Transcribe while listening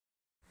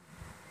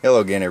Hello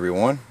again,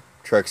 everyone.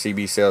 Truck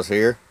CB Sales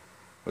here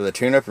with a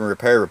tune-up and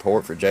repair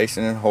report for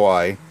Jason in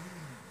Hawaii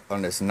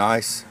on this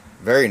nice,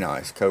 very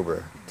nice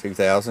Cobra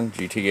 2000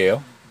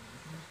 GTL.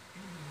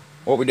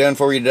 What we done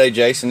for you today,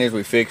 Jason, is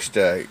we fixed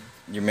your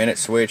minute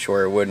switch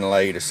where it wouldn't allow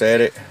you to set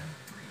it.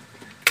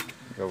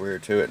 Go over here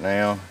to it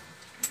now.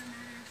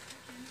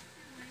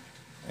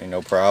 Ain't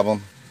no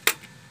problem.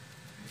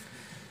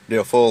 Did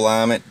a full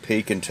alignment,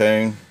 peak and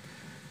tune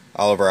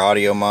all of our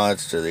audio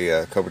mods to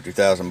the Cobra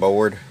 2000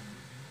 board.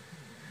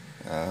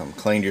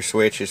 Cleaned your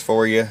switches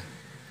for you.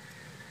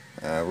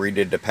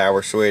 Redid the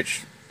power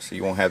switch so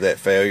you won't have that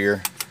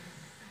failure.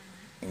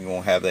 And you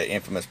won't have that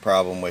infamous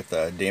problem with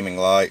dimming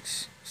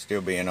lights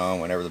still being on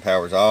whenever the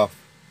power's off.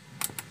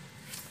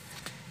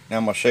 Now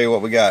I'm going to show you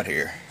what we got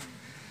here.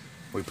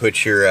 We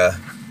put your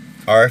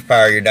RF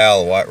power, your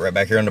dial watt right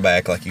back here on the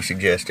back like you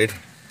suggested.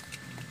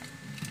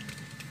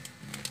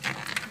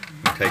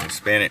 Take and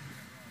spin it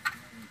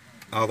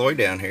all the way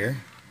down here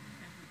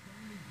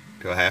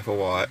to a half a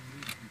watt.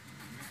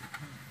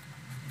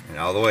 And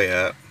all the way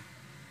up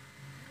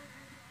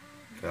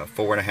to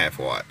 4.5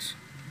 watts.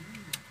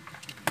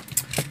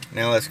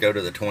 Now let's go to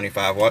the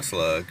 25 watt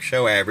slug.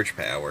 Show average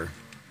power.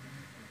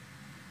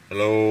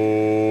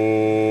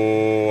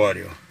 Hello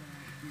audio.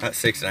 About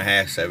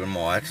 6.5, 7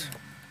 watts.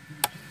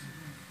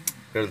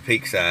 Go to the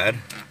peak side.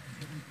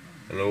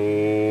 Hello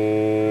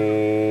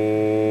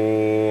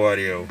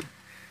audio.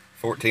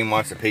 14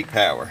 watts of peak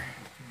power.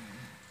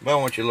 But I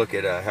want you to look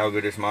at how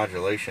good this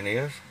modulation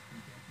is.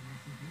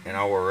 And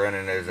all we're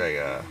running is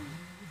a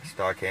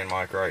stock hand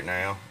mic right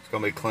now. It's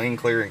going to be clean,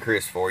 clear, and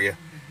crisp for you.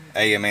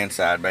 AM and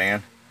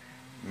sideband.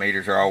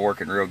 Meters are all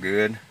working real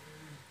good.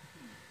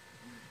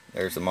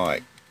 There's the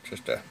mic.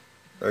 Just a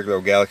regular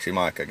old Galaxy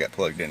mic I got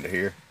plugged into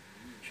here.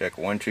 Check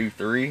 1, 2,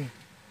 3.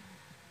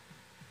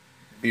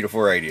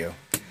 Beautiful radio.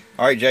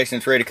 Alright, Jason,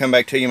 it's ready to come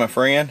back to you, my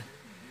friend.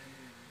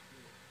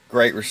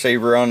 Great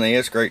receiver on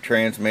this. Great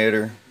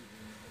transmitter.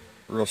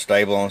 Real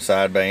stable on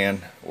sideband.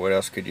 What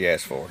else could you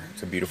ask for?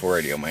 It's a beautiful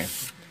radio, man.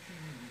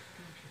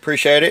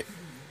 Appreciate it.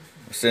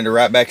 I'll send it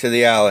right back to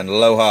the island.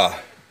 Aloha.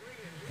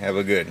 Have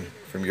a good one.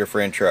 From your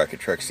friend Truck at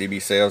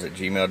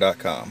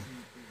truckcbsales@gmail.com.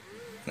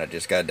 And I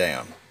just got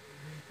down.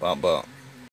 Bump, bump.